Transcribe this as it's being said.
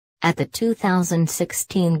At the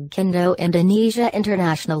 2016 Gindo Indonesia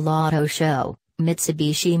International Auto Show,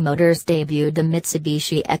 Mitsubishi Motors debuted the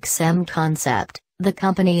Mitsubishi XM concept, the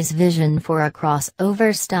company's vision for a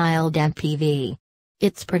crossover-styled MPV.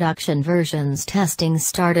 Its production versions testing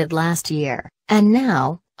started last year, and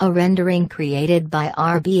now, a rendering created by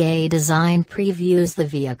RBA Design previews the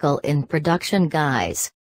vehicle in production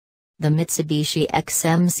guise. The Mitsubishi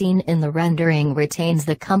XM seen in the rendering retains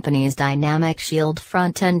the company's dynamic shield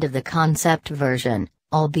front end of the concept version,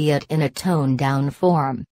 albeit in a toned-down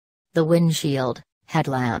form. The windshield,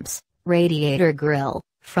 headlamps, radiator grille,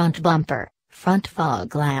 front bumper, front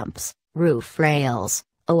fog lamps, roof rails,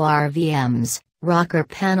 ORVMs, rocker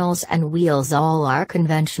panels and wheels all are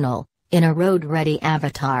conventional, in a road-ready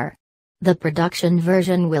avatar. The production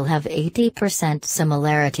version will have 80%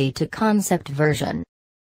 similarity to concept version.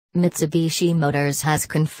 Mitsubishi Motors has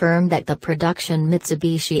confirmed that the production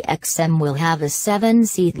Mitsubishi XM will have a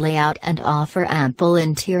 7-seat layout and offer ample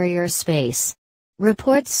interior space.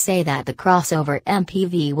 Reports say that the crossover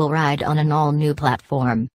MPV will ride on an all-new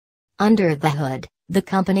platform. Under the hood, the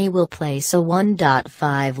company will place a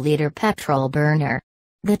 1.5-liter petrol burner.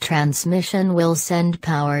 The transmission will send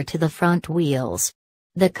power to the front wheels.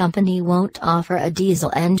 The company won't offer a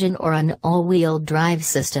diesel engine or an all-wheel drive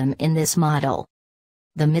system in this model.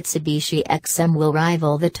 The Mitsubishi XM will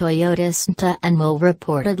rival the Toyota Sienna and will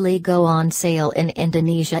reportedly go on sale in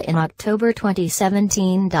Indonesia in October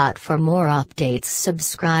 2017. For more updates,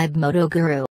 subscribe Moto Guru.